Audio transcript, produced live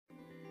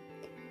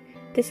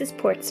This is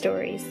Port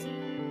Stories,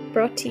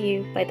 brought to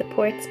you by the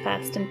Ports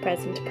Past and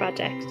Present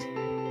project,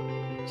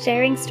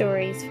 sharing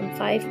stories from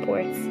 5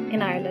 ports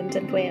in Ireland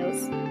and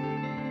Wales: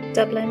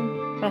 Dublin,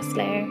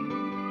 Rosslare,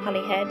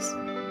 Holyhead,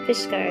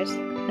 Fishguard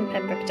and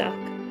Pembroke Dock.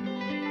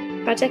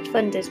 Project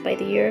funded by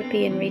the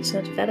European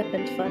Regional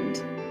Development Fund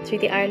through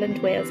the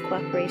Ireland-Wales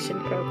Cooperation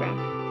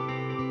Programme.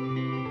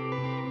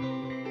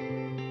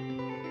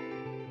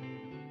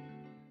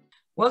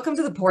 Welcome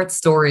to the Port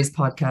Stories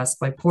podcast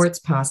by Ports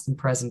Past and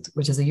Present,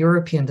 which is a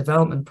European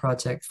development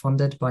project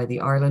funded by the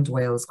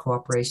Ireland-Wales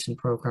Cooperation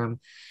Programme.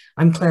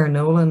 I'm Claire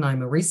Nolan,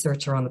 I'm a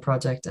researcher on the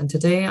project, and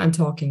today I'm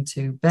talking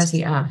to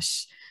Betty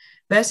Ashe.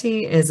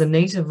 Betty is a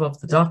native of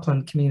the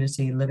Dockland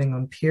community living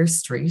on Pearse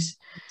Street,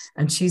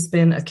 and she's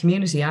been a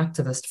community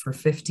activist for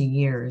 50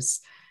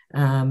 years.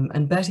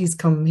 And Betty's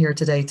come here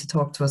today to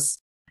talk to us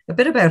a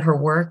bit about her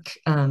work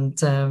and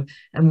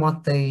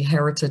what the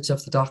heritage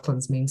of the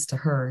Docklands means to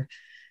her.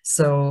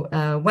 So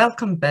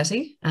welcome,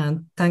 Betty,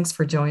 and thanks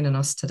for joining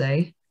us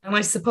today. And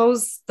I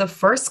suppose the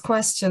first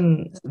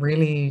question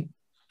really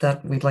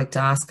that we'd like to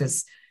ask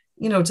is,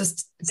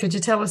 just could you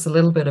tell us a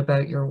little bit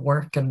about your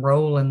work and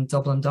role in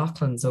Dublin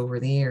Docklands over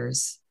the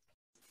years?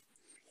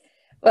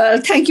 Well,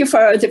 thank you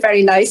for the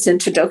very nice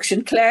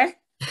introduction, Claire.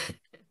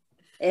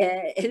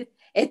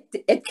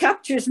 It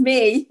captures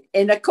me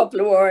in a couple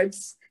of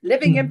words: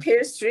 living in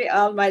Pearse Street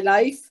all my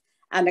life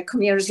and a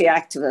community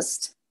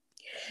activist.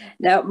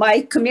 Now,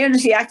 my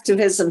community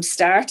activism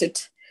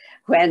started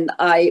when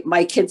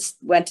my kids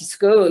went to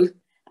school,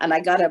 and I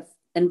got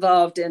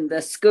involved in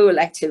the school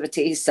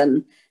activities,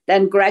 and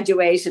then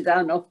graduated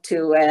on up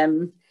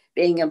to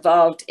being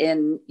involved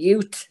in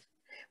youth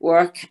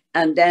work,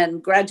 and then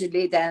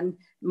gradually then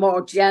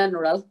more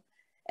general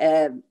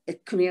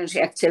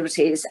community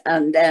activities,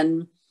 and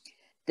then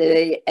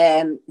the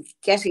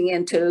getting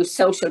into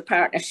social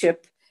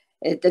partnership,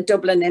 the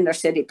Dublin Inner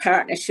City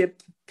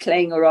Partnership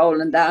playing a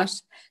role in that.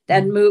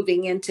 Then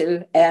moving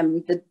into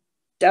the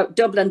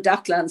Dublin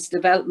Docklands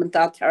Development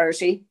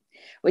Authority,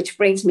 which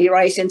brings me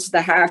right into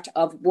the heart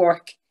of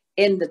work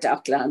in the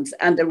Docklands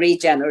and the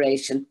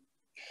regeneration.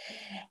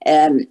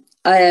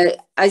 I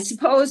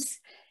suppose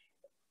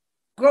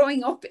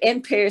growing up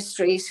in Pearse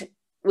Street,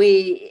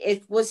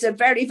 it was a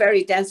very,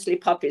 very densely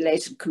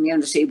populated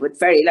community with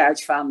very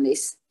large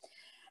families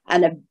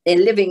and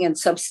living in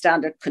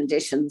substandard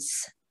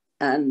conditions,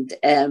 and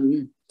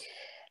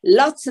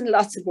lots and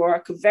lots of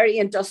work, a very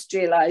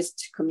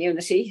industrialised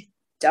community,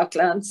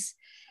 Docklands,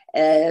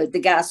 the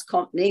gas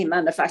company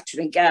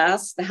manufacturing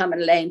gas, the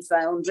Hammond Lane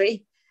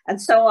Foundry,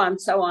 and so on,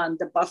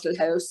 the bottle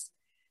house,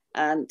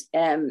 and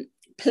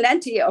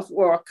plenty of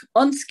work,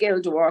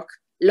 unskilled work,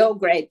 low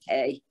grade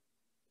pay.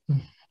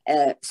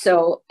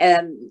 So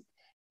that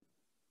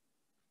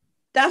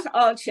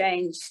all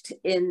changed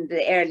in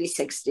the early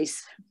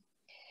 60s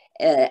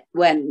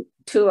when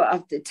 2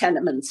 of the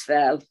tenements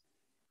fell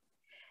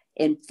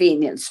in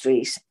Fenian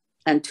Street,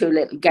 and 2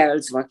 little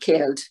girls were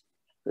killed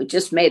who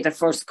just made their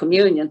first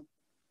communion.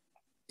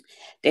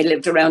 They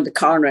lived around the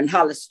corner in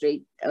Hollis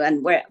Street,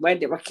 and where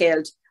they were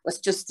killed was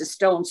just a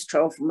stone's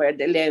throw from where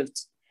they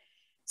lived.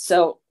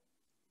 So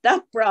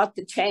that brought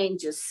the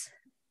changes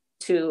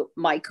to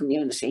my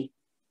community.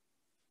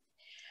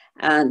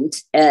 And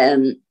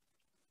the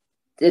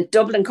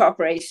Dublin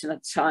Corporation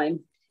at the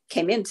time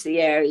came into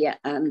the area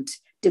and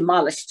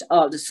demolished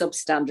all the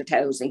substandard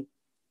housing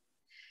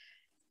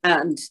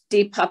and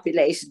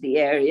depopulated the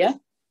area.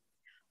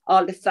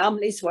 All the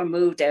families were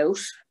moved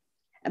out,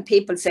 and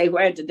people say,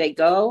 where did they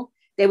go?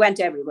 They went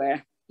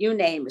everywhere, you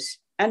name it,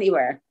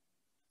 anywhere.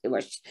 They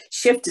were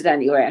shifted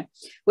anywhere,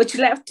 which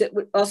left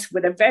us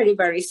with a very,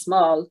 very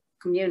small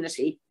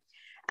community.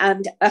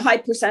 And a high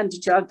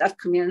percentage of that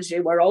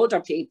community were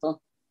older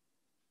people.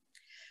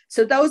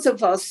 So those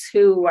of us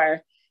who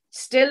were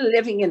still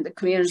living in the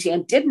community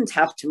and didn't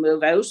have to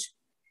move out,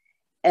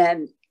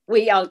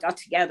 we all got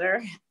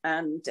together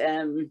and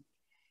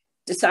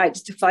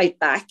decided to fight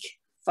back,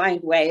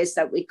 find ways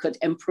that we could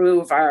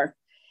improve our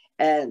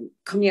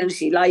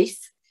community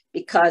life,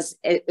 because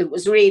it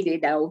was really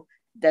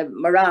the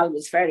morale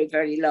was very,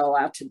 very low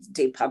after the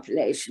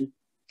depopulation.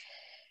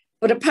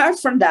 But apart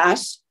from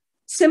that,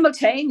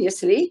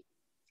 simultaneously,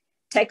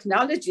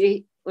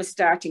 technology was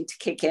starting to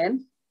kick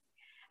in,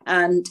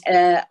 and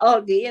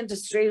all the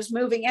industry was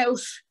moving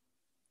out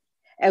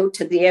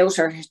to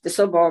the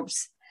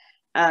suburbs.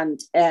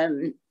 And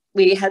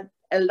we had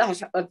a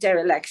lot of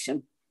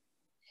dereliction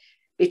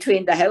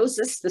between the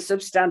houses, the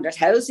substandard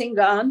housing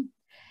gone,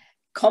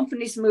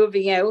 companies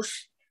moving out,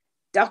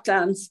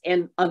 Docklands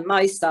on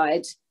my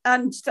side,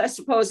 and I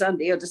suppose on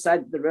the other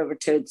side of the river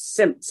too,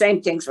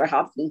 same things were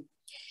happening.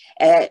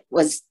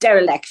 Was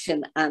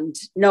dereliction and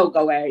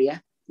no-go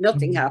area,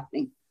 nothing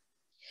happening.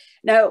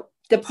 Now,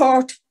 the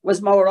port was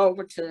more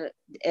over to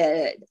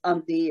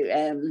on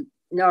the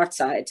north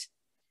side,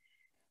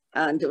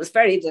 and there was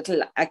very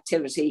little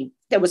activity.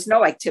 There was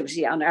no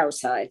activity on our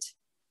side,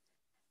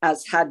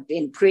 as had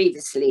been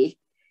previously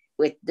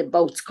with the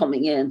boats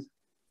coming in.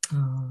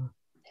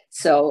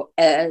 So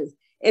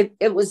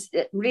it was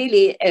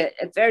really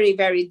a very,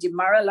 very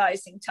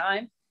demoralizing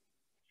time.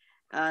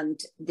 And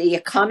the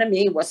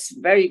economy was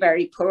very,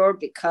 very poor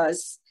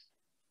because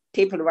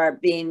people were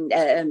being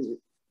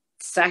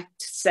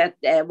sacked,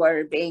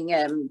 were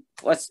being,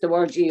 what's the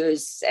word you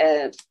use?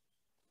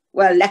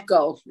 Let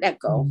go.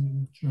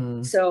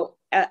 Mm-hmm. So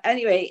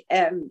anyway,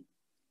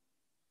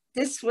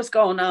 this was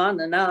going on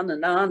and on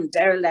and on,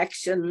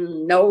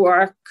 dereliction, no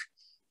work,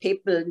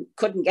 people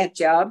couldn't get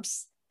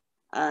jobs.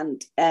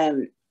 And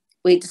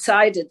we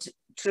decided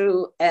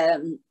through,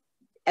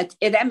 it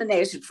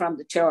emanated from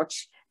the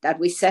church, that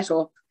we set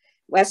up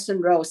Western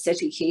Row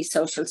City Key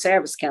Social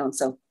Service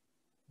Council.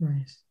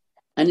 Right.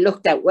 And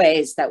looked at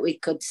ways that we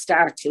could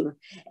start to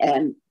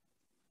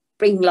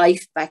bring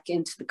life back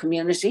into the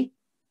community,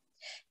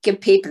 give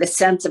people a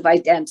sense of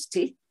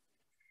identity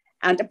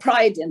and a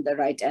pride in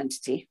their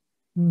identity.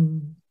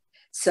 Mm.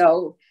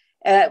 So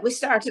we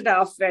started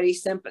off very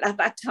simple. At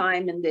that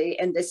time in the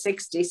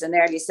 60s and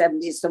early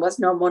 70s, there was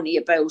no money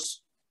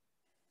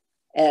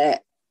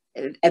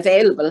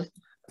available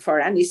for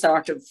any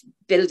sort of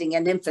building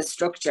an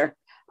infrastructure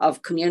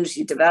of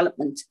community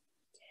development.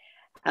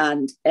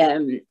 And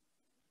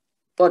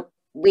but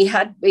we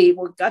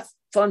got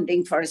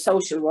funding for a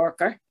social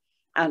worker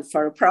and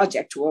for a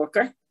project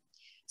worker.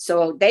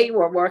 So they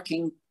were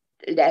working,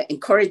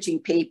 encouraging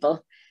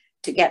people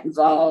to get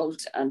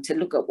involved and to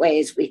look at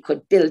ways we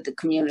could build the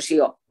community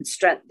up and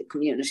strengthen the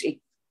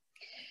community.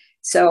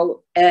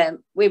 So there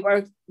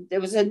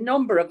was a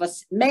number of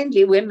us,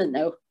 mainly women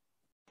now,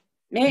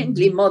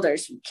 mainly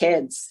mothers and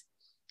kids,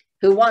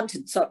 who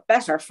wanted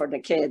better for the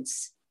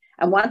kids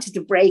and wanted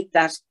to break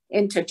that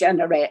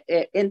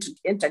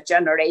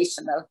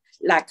intergenerational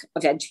lack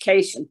of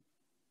education.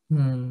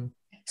 Mm.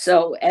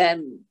 So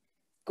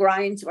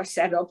grinds were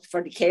set up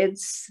for the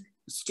kids.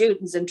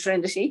 Students in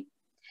Trinity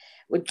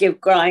would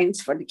give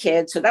grinds for the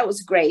kids. So that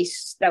was great.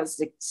 That was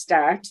the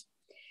start.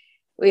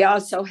 We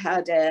also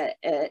had a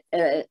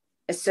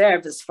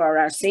service for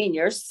our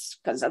seniors,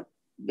 because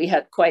we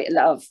had quite a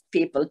lot of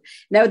people.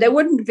 Now, they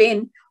wouldn't have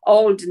been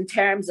old in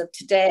terms of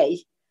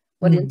today,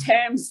 but in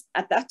terms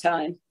at that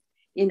time,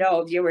 you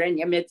know, if you were in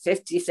your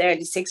mid-50s,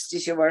 early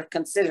 60s, you were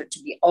considered to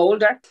be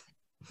older.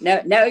 Now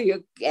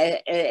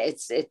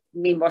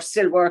we're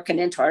still working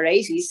into our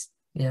 80s.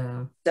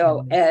 Yeah.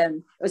 So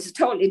it was a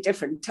totally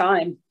different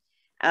time.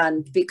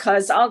 And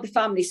because all the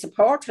family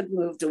support had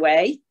moved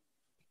away,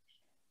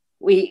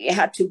 we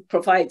had to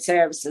provide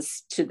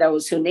services to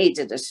those who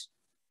needed it.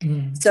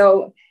 Mm.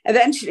 So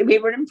eventually we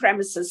were in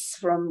premises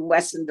from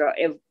Western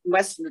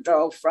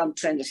Row from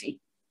Trinity.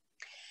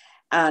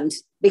 And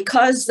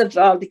because of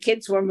all the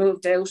kids were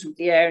moved out of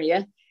the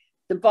area,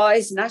 the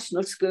Boys'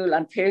 National School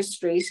on Pearse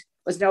Street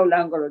was no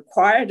longer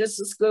required as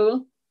a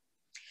school.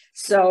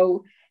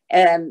 So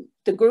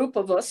the group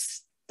of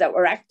us that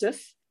were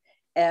active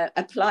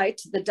applied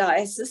to the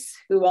diocese,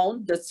 who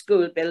owned the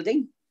school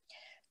building,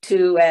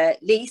 to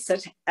lease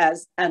it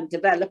and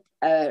develop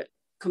a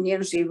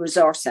community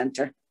resource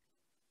centre.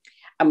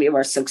 And we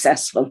were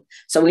successful.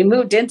 So we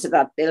moved into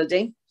that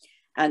building,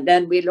 and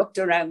then we looked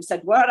around and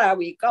said, what are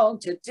we going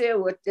to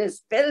do with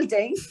this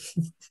building?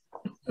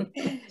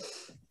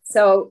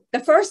 So the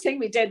first thing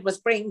we did was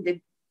bring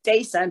the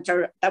day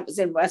centre that was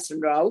in Western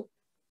Row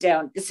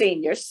down, the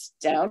seniors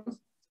down,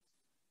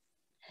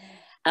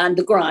 and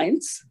the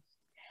grinds.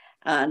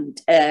 And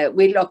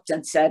we looked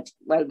and said,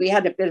 well, we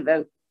had a bit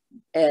of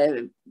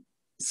a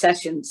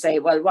session, say,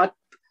 well,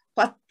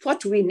 what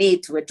do we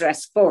need to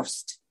address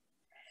first?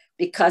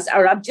 Because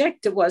our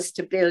objective was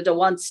to build a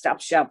one-stop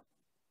shop,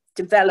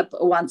 develop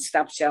a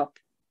one-stop shop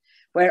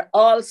where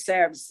all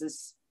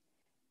services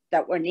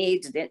that were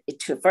needed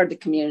for the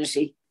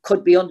community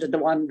could be under the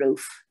one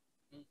roof.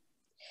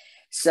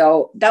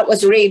 So that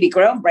was really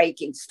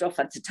groundbreaking stuff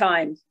at the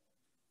time.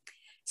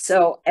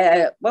 So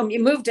when we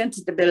moved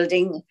into the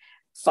building,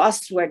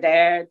 FOSS were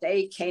there.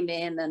 They came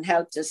in and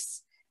helped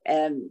us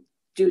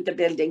do the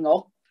building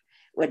up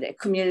with a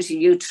community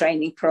youth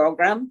training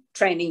program,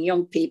 training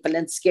young people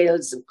in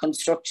skills of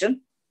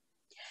construction.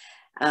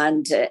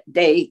 And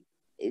they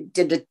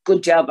did a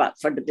good job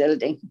for the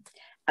building.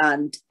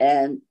 And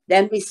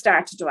then we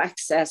started to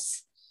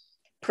access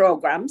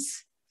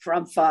programs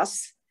from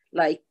FOSS,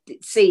 like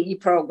CE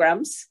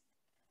programs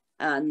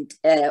and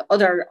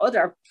other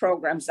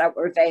programs that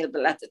were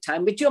available at the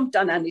time. We jumped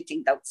on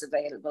anything that was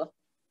available.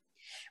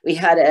 We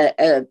had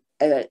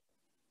a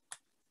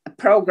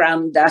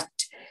program that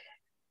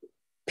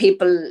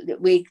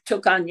we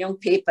took on young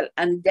people,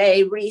 and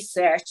they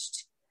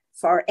researched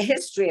for a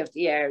history of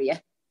the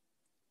area.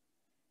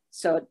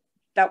 So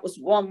that was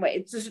one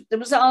way. There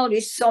was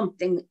always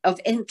something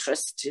of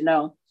interest, you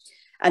know.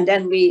 And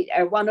then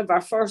one of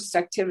our first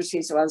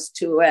activities was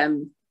to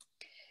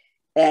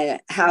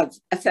have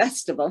a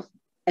festival,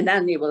 an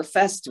annual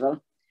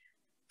festival,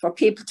 for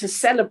people to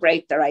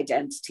celebrate their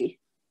identity.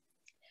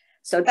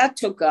 So that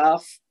took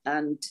off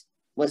and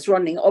was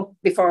running up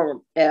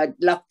before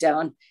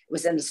lockdown. It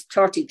was in its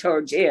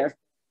 33rd year.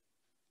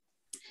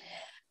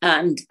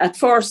 And at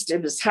first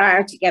it was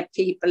hard to get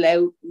people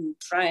out and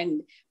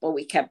trying, but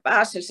we kept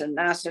at it and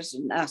at it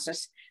and at it.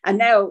 And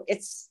now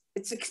it's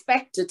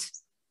expected,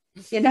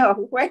 you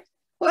know,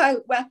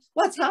 well,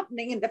 what's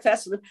happening in the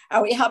festival?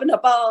 Are we having a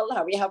ball?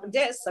 Are we having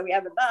this? Are we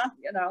having that?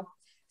 You know,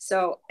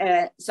 so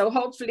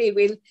hopefully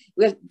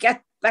we'll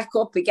get back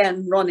up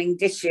again running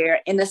this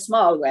year in a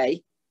small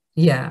way.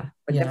 Yeah,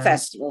 with the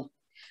festival.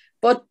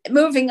 But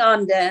moving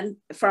on then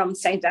from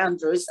St.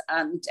 Andrews,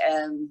 and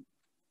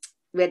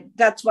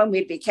that's when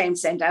we became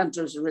St.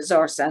 Andrews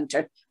Resource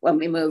Centre, when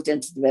we moved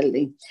into the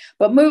building.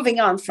 But moving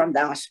on from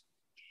that,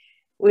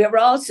 we were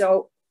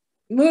also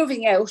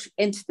moving out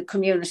into the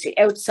community,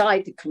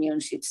 outside the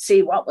community, to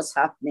see what was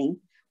happening,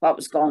 what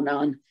was going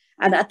on.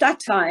 And at that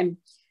time,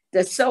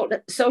 the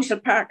social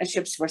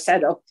partnerships were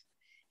set up,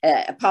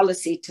 a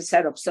policy to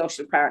set up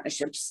social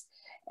partnerships,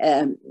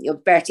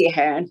 Betty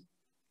Ashe.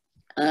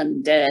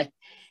 And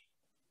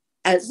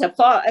as a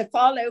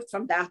fallout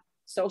from that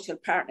social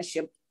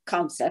partnership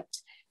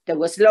concept, there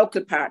was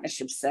local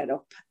partnerships set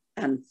up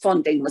and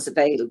funding was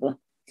available.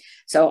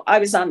 So I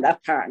was on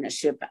that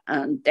partnership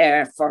and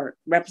therefore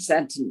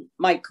representing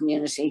my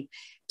community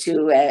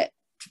to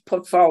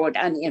put forward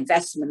any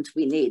investment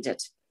we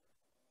needed.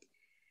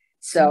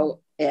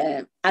 So,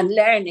 and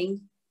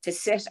learning to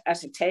sit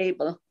at a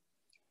table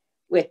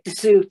with the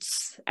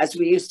suits, as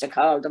we used to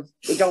call them.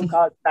 We don't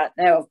call it that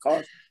now, of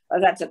course,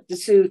 but that's the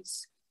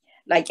suits,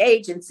 like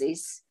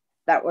agencies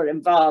that were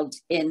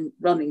involved in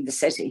running the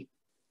city.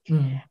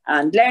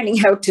 And learning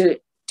how to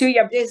do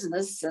your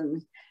business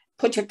and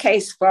put your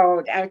case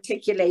forward,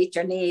 articulate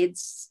your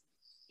needs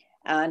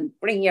and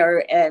bring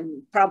your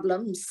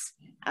problems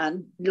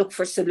and look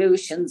for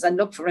solutions and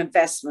look for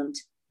investment.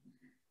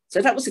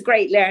 So that was a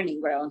great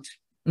learning ground.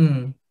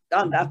 Done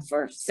that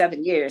for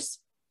 7 years.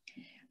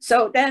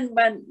 So then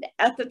when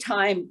at the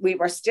time we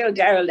were still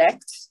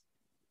derelict,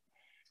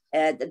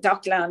 the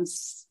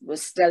Docklands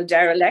was still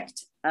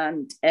derelict,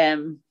 and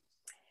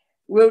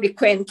Rudy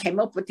Quinn came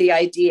up with the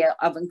idea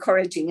of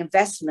encouraging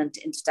investment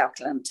into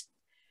Dockland.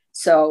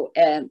 So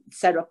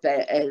set up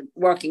a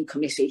working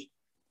committee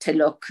to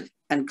look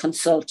and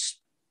consult.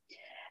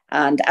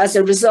 And as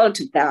a result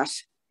of that,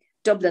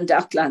 Dublin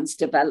Docklands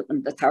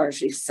Development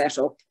Authority set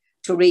up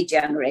to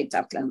regenerate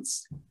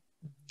Docklands,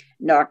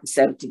 north and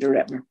south of the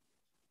river.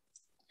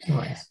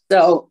 Nice.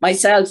 So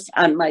myself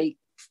and my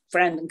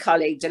friend and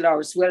colleague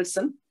Dolores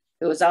Wilson,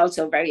 who was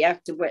also very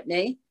active with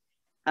me,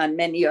 and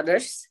many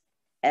others,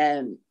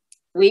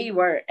 we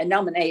were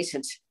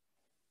nominated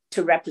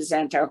to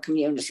represent our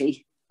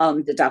community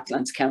on the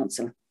Docklands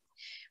Council,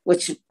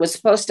 which was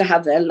supposed to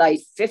have a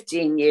life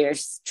 15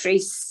 years, 3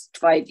 to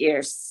 5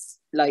 years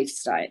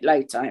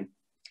lifetime.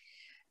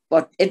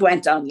 But it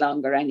went on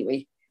longer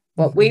anyway.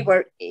 But we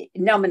were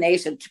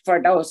nominated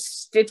for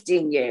those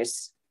 15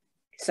 years.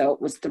 So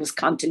there was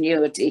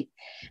continuity.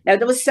 Now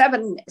there was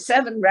seven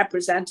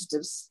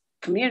representatives,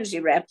 community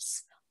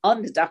reps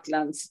on the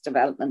Docklands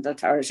Development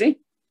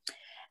Authority,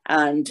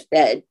 and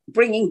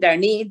bringing their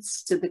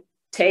needs to the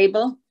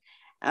table,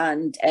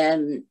 and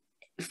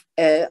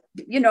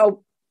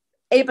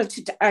able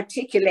to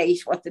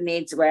articulate what the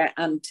needs were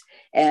and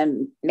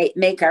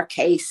make our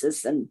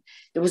cases. And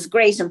there was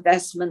great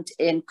investment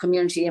in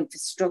community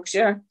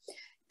infrastructure.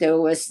 There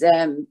was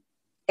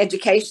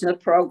educational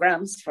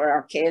programs for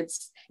our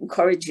kids,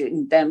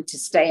 encouraging them to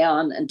stay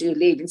on and do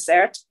Leaving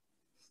Cert.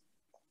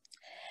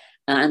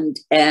 And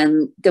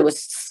there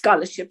was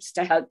scholarships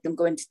to help them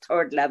go into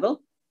 3rd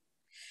level.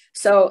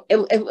 So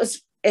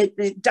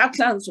the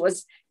Docklands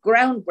was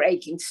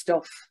groundbreaking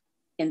stuff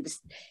in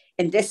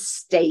this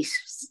state.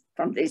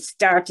 From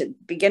the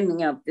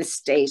beginning of this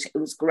state, it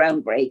was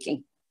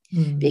groundbreaking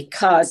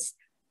because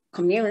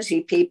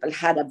community people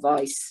had a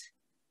voice,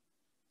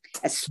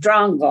 a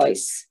strong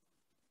voice,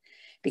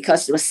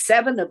 because there were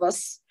 7 of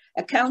us,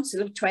 a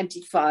council of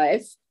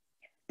 25.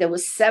 There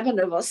was 7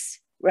 of us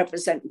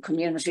representing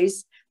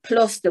communities,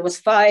 plus there was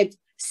 5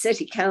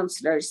 city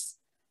councillors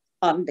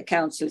on the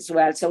council as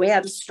well. So we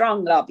had a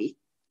strong lobby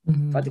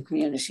for the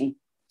community.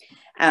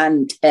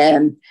 And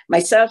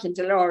myself and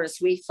Dolores,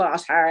 we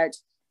fought hard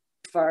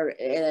for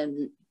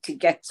to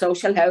get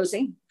social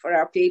housing for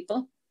our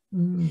people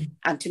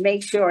and to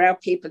make sure our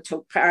people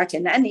took part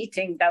in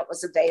anything that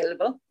was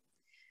available.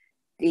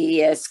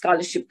 The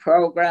scholarship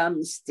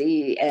programs,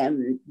 the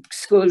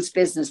schools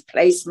business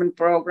placement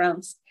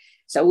programs.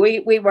 So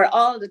we were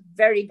all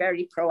very,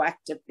 very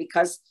proactive,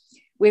 because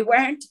we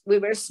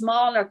were a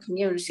smaller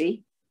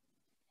community,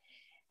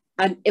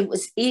 and it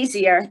was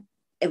easier.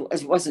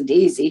 It wasn't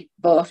easy,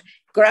 but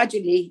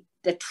gradually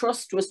the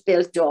trust was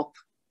built up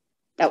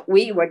that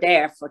we were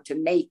there to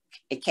make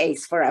a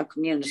case for our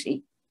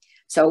community.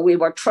 So we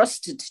were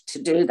trusted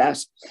to do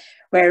that.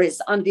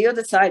 Whereas on the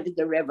other side of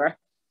the river,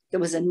 there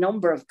was a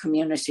number of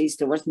communities.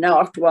 There was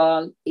North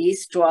Wall,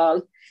 East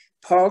Wall,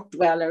 Port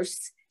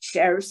Dwellers,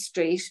 Sheriff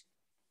Street,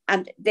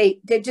 and they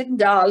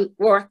didn't all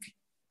work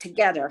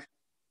together.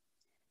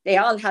 They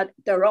all had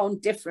their own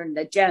different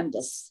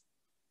agendas,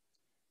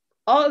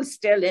 all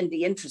still in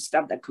the interest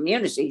of the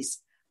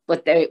communities,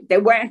 but they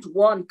weren't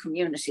one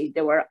community.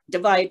 They were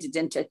divided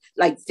into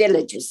like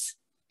villages,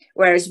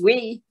 whereas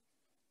we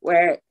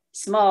were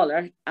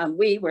smaller and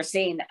we were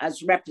seen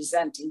as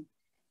representing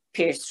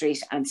Pearse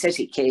Street and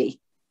City Quay.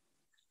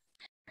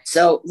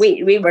 So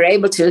we were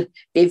able to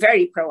be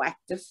very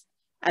proactive.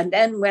 And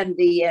then when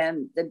the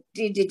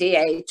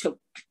DDDA took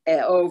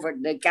over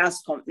the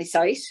gas company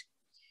site,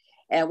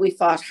 we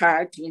fought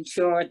hard to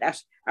ensure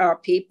that our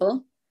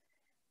people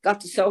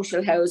got the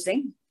social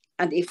housing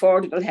and the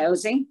affordable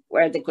housing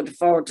where they could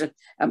afford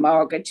a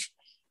mortgage.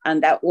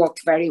 And that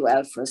worked very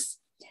well for us.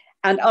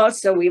 And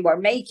also we were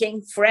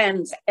making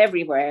friends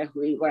everywhere.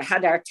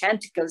 Had our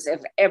tentacles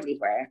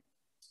everywhere.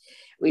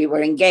 We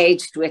were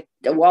engaged with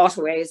the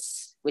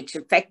waterways, which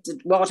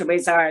affected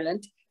Waterways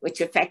Ireland, which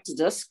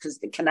affected us because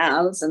the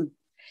canals, and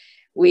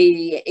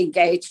we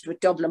engaged with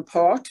Dublin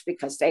Port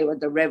because they were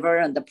the river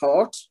and the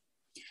port,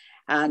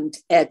 and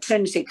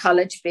Trinity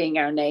College being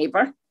our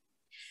neighbour,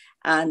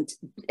 and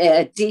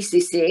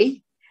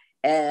DCC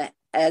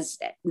as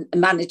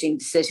managing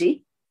the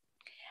city.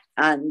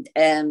 And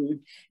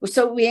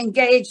so we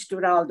engaged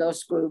with all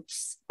those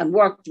groups and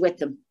worked with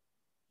them.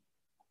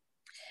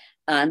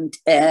 And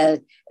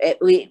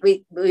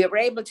we were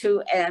able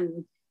to,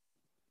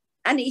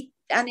 any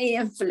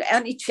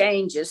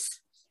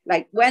changes,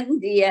 like when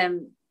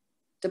the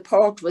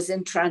port was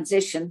in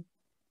transition,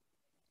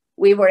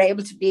 we were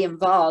able to be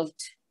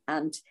involved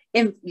and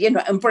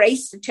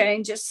embrace the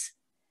changes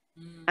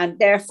and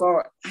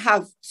therefore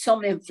have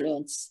some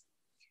influence.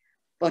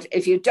 But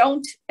if you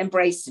don't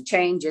embrace the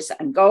changes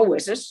and go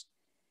with it,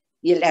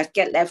 you'll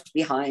get left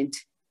behind.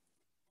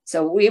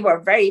 So we were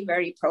very,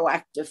 very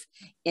proactive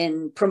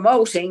in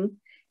promoting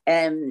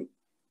the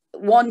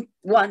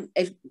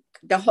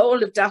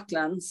whole of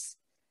Docklands,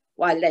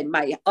 while they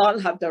might all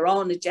have their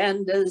own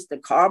agendas, the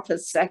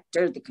corporate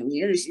sector, the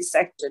community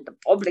sector, the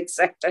public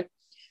sector,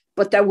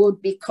 but there would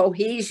be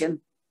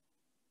cohesion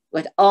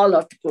with all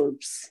of the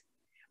groups,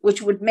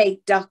 which would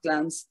make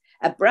Docklands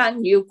a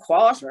brand new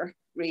quarter,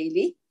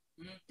 really.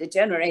 The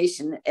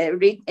generation,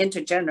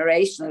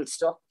 intergenerational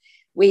stuff.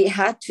 We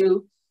had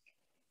to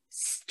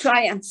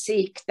try and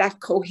seek that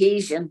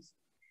cohesion,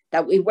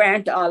 that we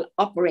weren't all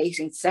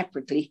operating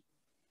separately.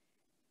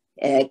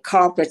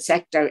 Corporate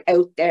sector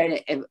out there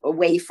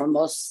away from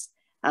us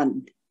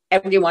and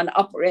everyone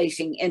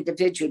operating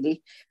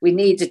individually. We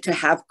needed to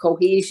have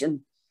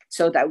cohesion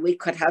so that we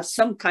could have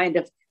some kind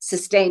of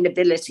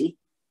sustainability,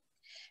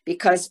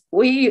 because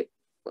we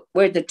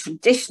were the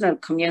traditional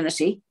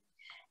community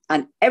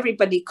and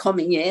everybody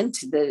coming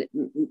into the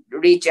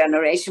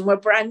regeneration were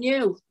brand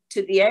new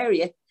to the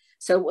area.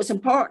 So it was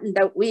important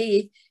that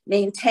we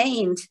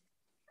maintained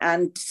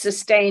and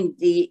sustained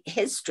the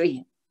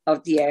history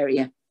of the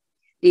area,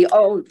 the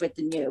old with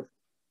the new.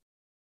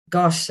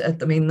 Gosh, I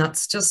mean,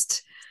 that's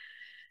just,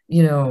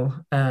 the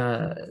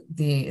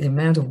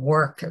amount of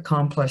work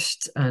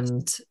accomplished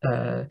and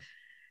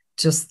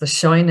just the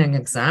shining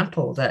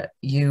example that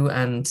you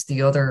and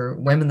the other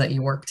women that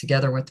you work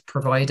together with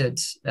provided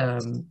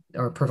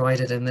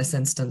in this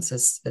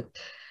instance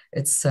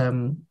it's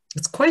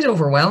quite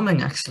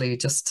overwhelming, actually,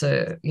 just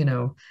to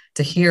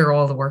hear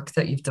all the work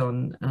that you've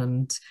done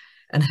and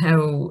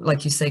how,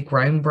 like you say,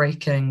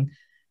 groundbreaking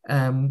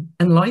and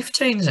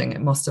life-changing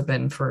it must have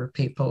been for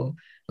people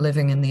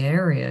living in the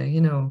area.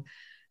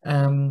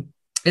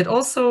 It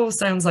also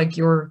sounds like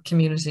your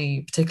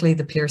community, particularly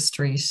the Pearse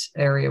Street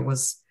area,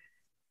 was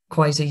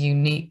quite a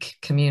unique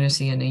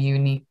community and a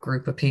unique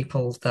group of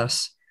people that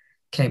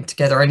came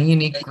together, and a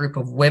unique group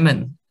of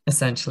women,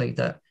 essentially,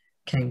 that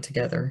came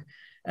together.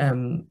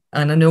 And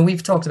I know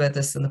we've talked about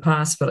this in the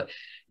past, but,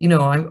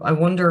 I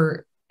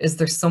wonder, is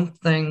there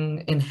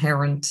something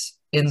inherent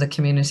in the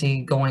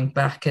community going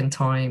back in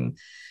time?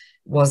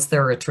 Was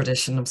there a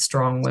tradition of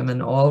strong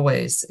women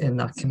always in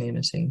that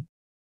community?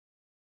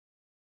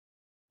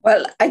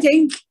 Well, I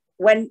think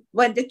when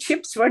the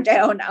chips were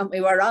down and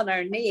we were on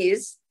our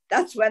knees,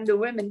 that's when the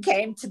women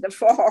came to the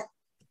fore.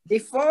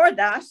 Before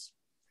that,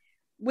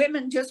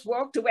 women just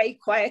walked away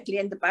quietly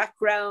in the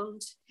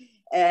background,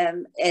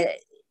 trying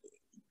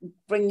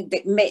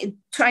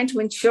to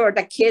ensure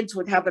that kids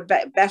would have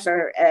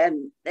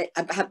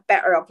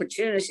better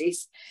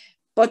opportunities.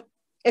 But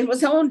it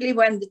was only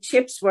when the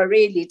chips were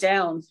really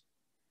down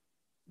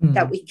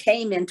that we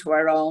came into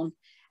our own,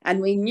 and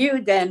we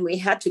knew then we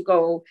had to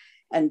go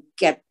and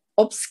get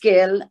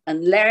upskill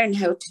and learn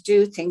how to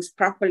do things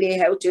properly,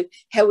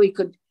 how we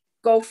could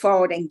go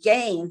forward and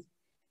gain,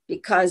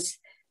 because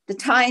the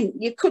time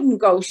you couldn't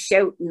go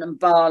shouting and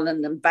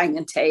bawling and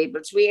banging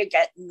tables. We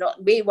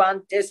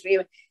want this, we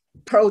were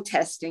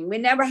protesting. We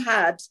never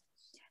had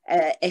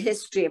a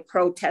history of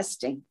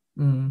protesting.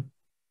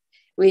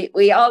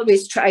 We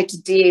always tried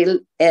to deal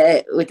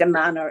with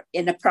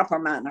in a proper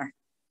manner.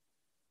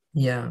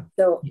 Yeah.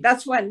 So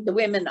that's when the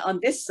women on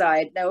this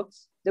side, now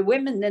the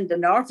women in the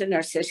north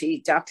inner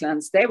city,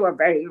 Docklands, they were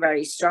very,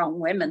 very strong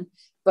women.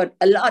 But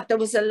there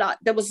was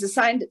a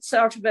sign,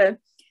 sort of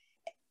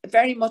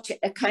very much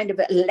a kind of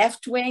a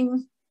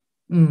left-wing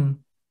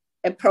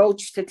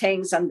approach to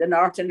things on the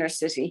north inner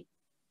city.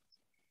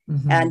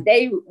 And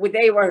they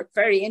were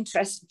very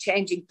interested in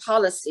changing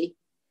policy.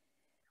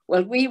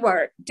 Well, we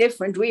were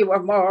different. We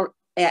were more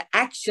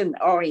action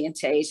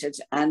orientated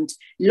and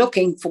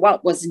looking for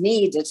what was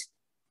needed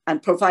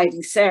and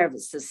providing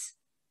services.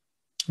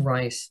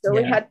 Right. So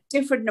we had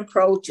different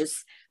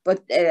approaches,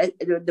 but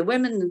the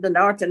women in the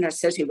north inner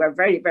city were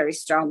very, very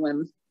strong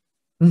women.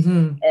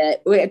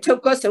 It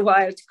took us a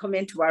while to come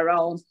into our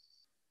own.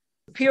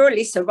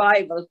 Purely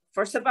survival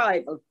for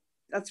survival.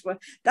 That's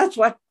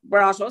what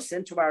brought us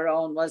into our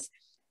own, was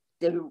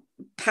the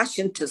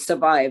passion to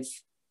survive.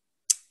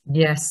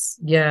 Yes.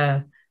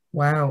 Yeah.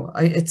 Wow.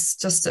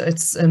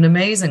 It's an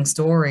amazing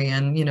story.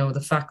 And, you know,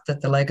 the fact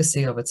that the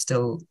legacy of it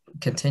still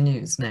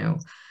continues now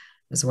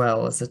as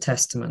well as a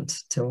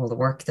testament to all the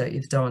work that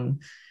you've done.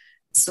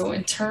 So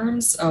in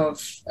terms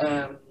of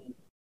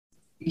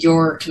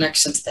your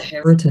connection to the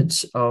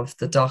heritage of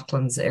the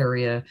Docklands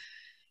area,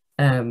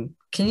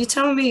 can you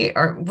tell me,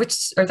 are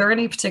there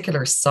any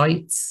particular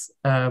sites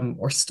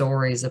or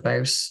stories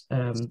about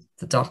the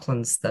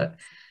Docklands that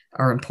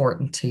are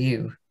important to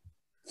you?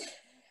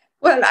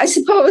 Well, I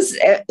suppose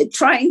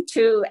trying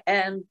to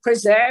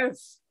preserve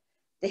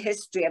the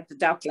history of the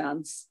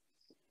Docklands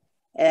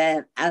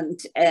and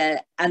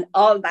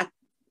all that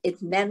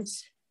it meant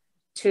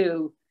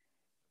to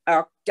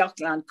our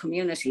Dockland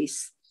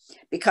communities,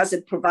 because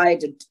it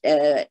provided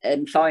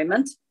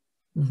employment.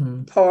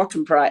 Port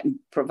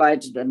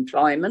provided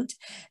employment,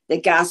 the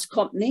gas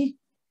company,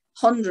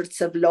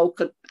 hundreds of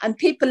local, and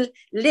people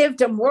lived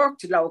and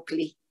worked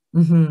locally.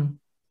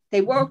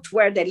 They worked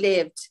where they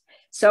lived.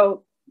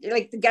 So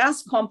like the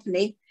gas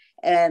company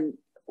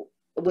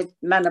with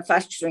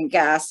manufacturing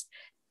gas,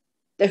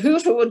 the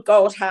hooter would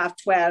go at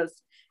 12:30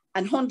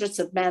 and hundreds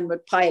of men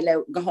would pile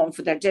out and go home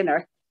for their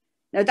dinner.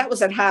 Now that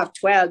was at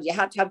 12:30. You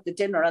had to have the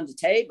dinner on the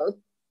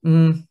table.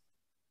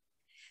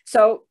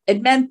 So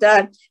it meant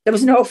that there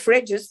was no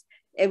fridges.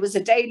 It was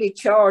a daily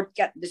chore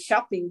getting the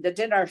shopping, the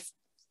dinner,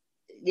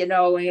 you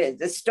know,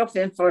 the stuff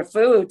in for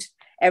food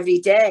every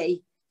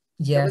day.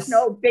 Yes. There was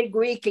no big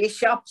weekly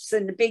shops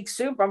in the big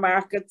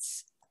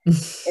supermarkets.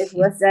 It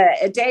was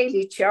a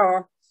daily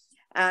chore.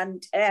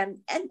 And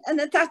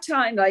at that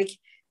time, like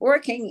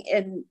working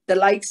in the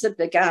likes of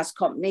the gas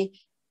company,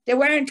 they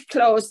weren't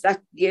clothes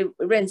that you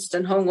rinsed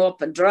and hung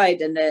up and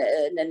dried in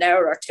an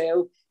hour or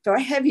two. They were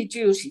heavy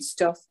duty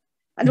stuff.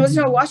 And there was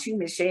no washing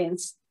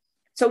machines.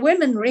 So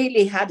women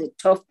really had it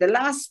tough. The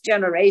last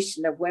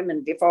generation of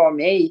women before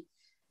me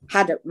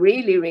had it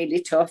really,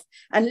 really tough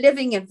and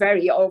living in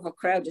very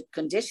overcrowded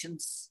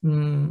conditions.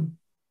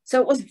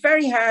 So it was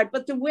very hard,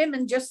 but the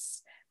women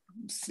just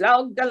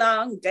slogged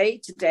along day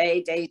to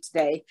day, day to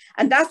day.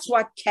 And that's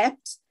what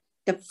kept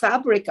the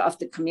fabric of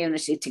the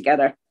community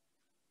together.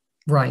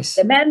 Right.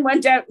 The men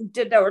went out and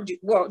did their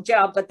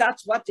job, but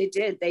that's what they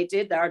did. They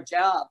did their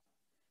job.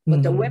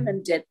 But the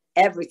women did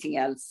everything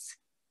else.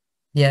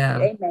 Yeah.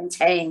 They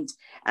maintained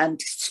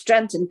and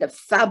strengthened the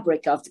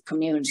fabric of the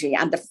community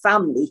and the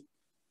family.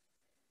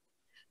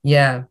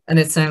 Yeah. And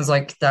it sounds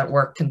like that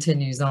work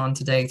continues on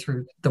today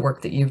through the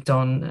work that you've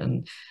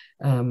done.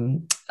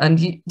 And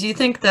do you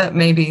think that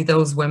maybe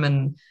those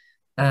women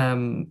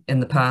in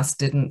the past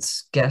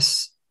didn't get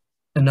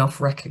enough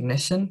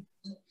recognition?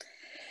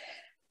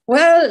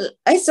 Well,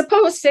 I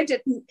suppose they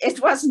didn't. It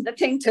wasn't the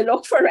thing to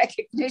look for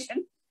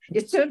recognition.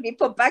 You'd soon be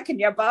put back in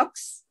your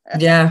box.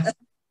 Yeah.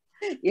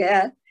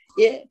 Yeah.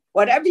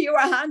 Whatever you were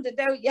handed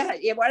out,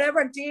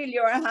 whatever deal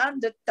you were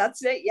handed,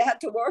 that's it. You had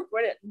to work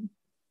with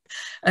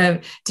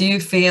it. Do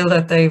you feel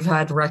that they've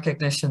had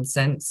recognition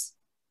since?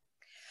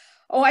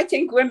 Oh, I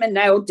think women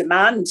now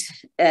demand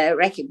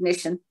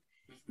recognition.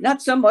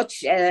 Not so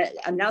much,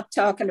 I'm not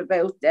talking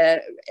about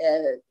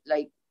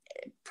like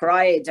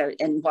pride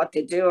in what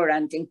they do or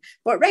anything,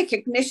 but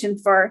recognition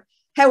for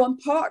how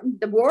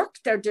important the work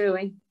they're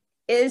doing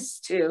is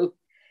to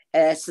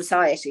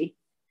society.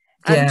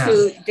 And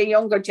to the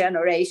younger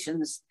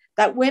generations,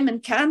 that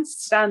women can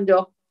stand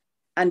up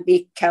and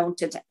be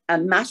counted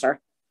and matter.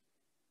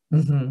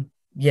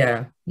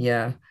 Yeah,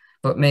 yeah.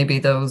 But maybe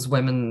those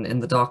women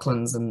in the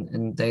Docklands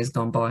in days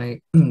gone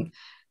by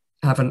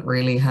haven't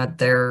really had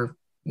their,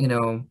 you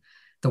know,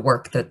 the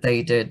work that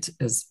they did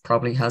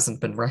probably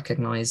hasn't been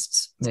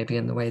recognised maybe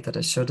in the way that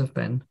it should have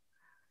been.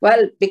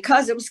 Well,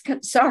 because it was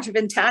sort of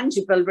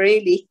intangible,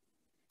 really.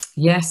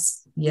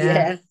 Yes,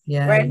 yeah.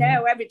 Where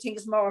now everything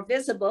is more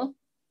visible.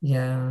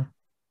 Yeah.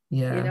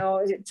 You know,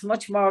 it's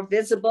much more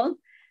visible,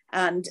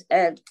 and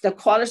the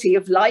quality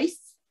of life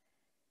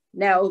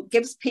now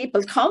gives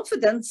people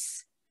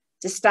confidence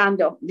to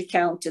stand up and be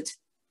counted.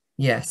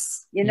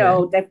 Yes. You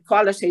know, the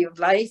quality of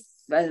life,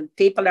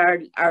 people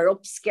are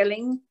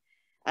upskilling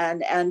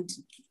and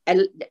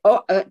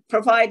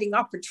providing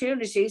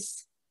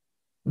opportunities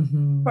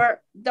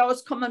for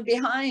those coming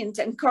behind,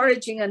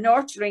 encouraging and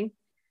nurturing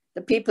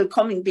the people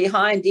coming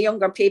behind, the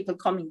younger people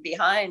coming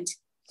behind.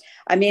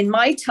 I mean,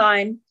 my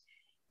time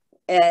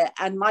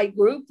and my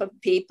group of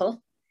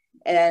people,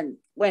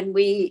 when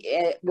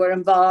we were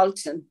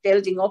involved in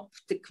building up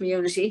the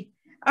community,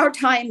 our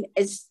time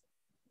is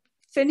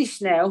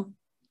finished now.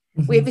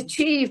 We've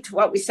achieved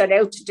what we set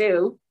out to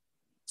do.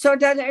 So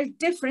there are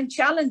different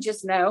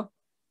challenges now.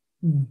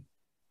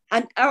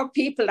 And our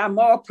people are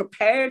more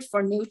prepared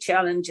for new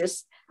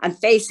challenges and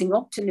facing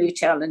up to new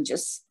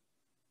challenges.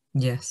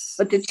 Yes.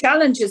 But the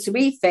challenges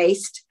we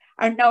faced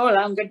are no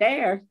longer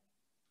there.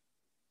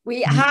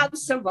 We have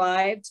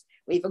survived.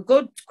 We have a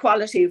good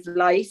quality of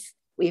life.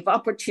 We have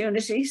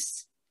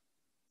opportunities.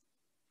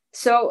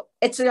 So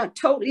it's a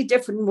totally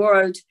different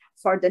world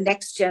for the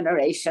next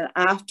generation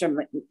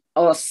after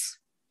us.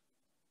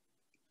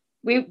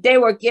 They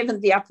were given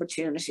the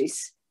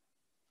opportunities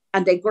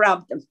and they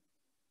grabbed them.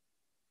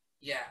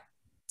 Yeah.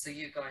 So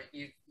you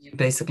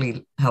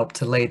basically helped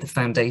to lay the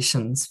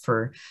foundations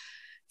for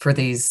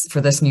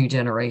this new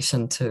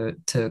generation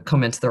to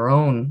come into their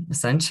own,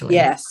 essentially.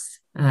 Yes.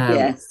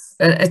 Yes.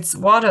 It's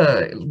what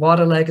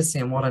a legacy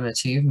and what an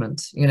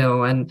achievement, you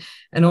know,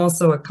 and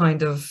also a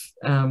kind of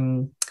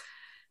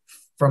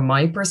from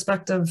my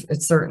perspective,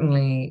 it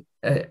certainly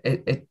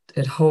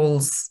it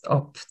holds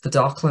up the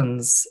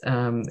Docklands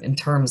in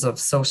terms of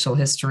social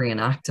history and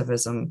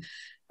activism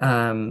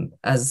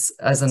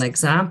as an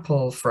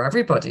example for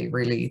everybody,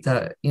 really,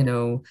 that, you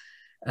know,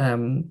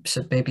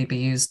 should maybe be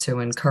used to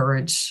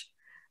encourage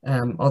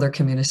other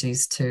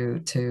communities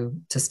to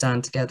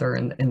stand together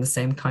in the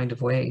same kind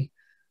of way.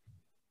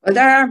 Well,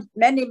 there are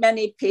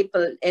many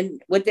people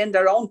within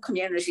their own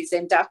communities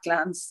in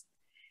Docklands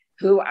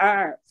who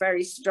are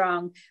very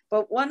strong.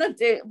 But one of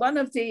the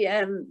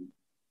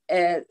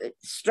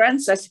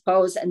strengths, I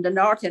suppose, in the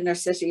North Inner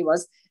City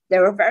was they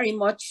were very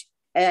much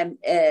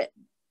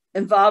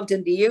involved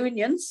in the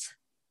unions.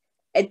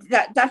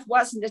 That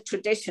wasn't a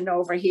tradition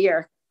over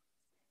here.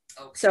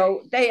 Okay.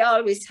 So they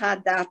always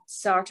had that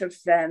sort of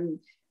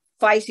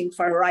fighting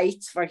for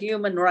rights, for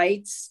human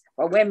rights,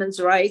 for women's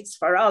rights,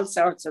 for all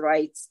sorts of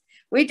rights.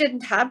 We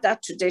didn't have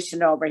that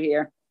tradition over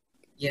here.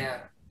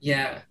 Yeah.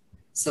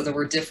 So there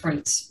were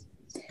different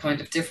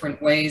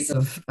ways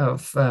of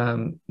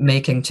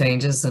making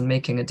changes and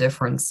making a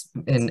difference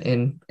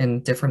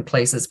in different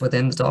places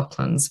within the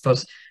Docklands.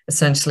 But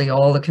essentially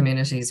all the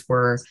communities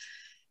were,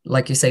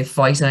 like you say,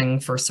 fighting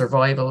for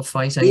survival,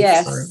 fighting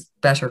yes. for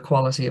better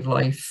quality of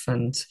life.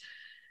 And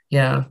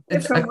yeah.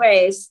 Different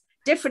ways,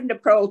 different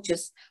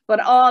approaches, but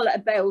all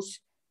about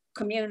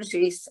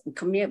communities and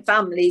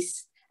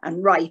families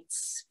and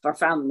rights for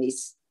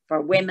families,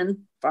 for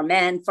women, for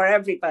men, for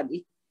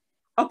everybody.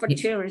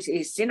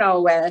 Opportunities, you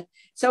know,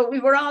 so we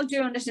were all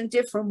doing it in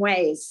different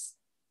ways.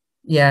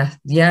 Yeah,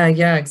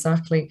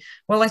 exactly.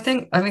 Well, I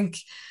think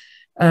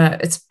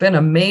it's been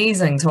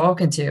amazing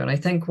talking to you, and I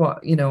think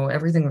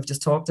everything we've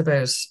just talked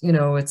about, you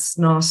know, it's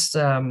not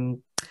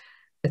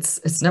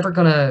it's never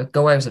gonna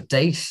go out of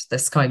date,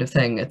 this kind of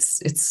thing.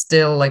 It's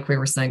still, like we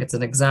were saying, it's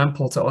an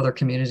example to other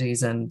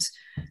communities, and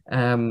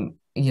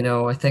you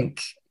know, I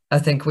think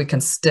we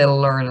can still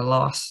learn a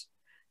lot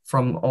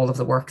from all of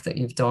the work that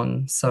you've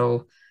done.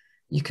 So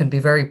you can be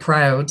very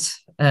proud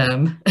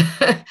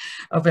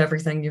of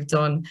everything you've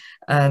done.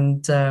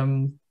 And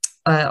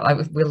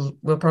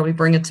we'll probably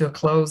bring it to a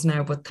close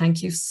now, but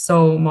thank you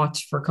so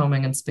much for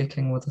coming and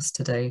speaking with us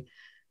today.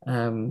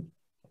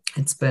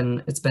 It's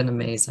been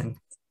amazing.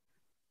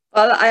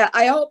 Well,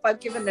 I hope I've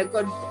given a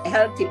good,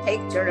 healthy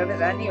picture of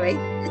it anyway.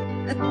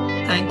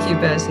 Thank you,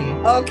 Betty.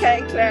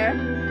 Okay,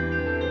 Claire.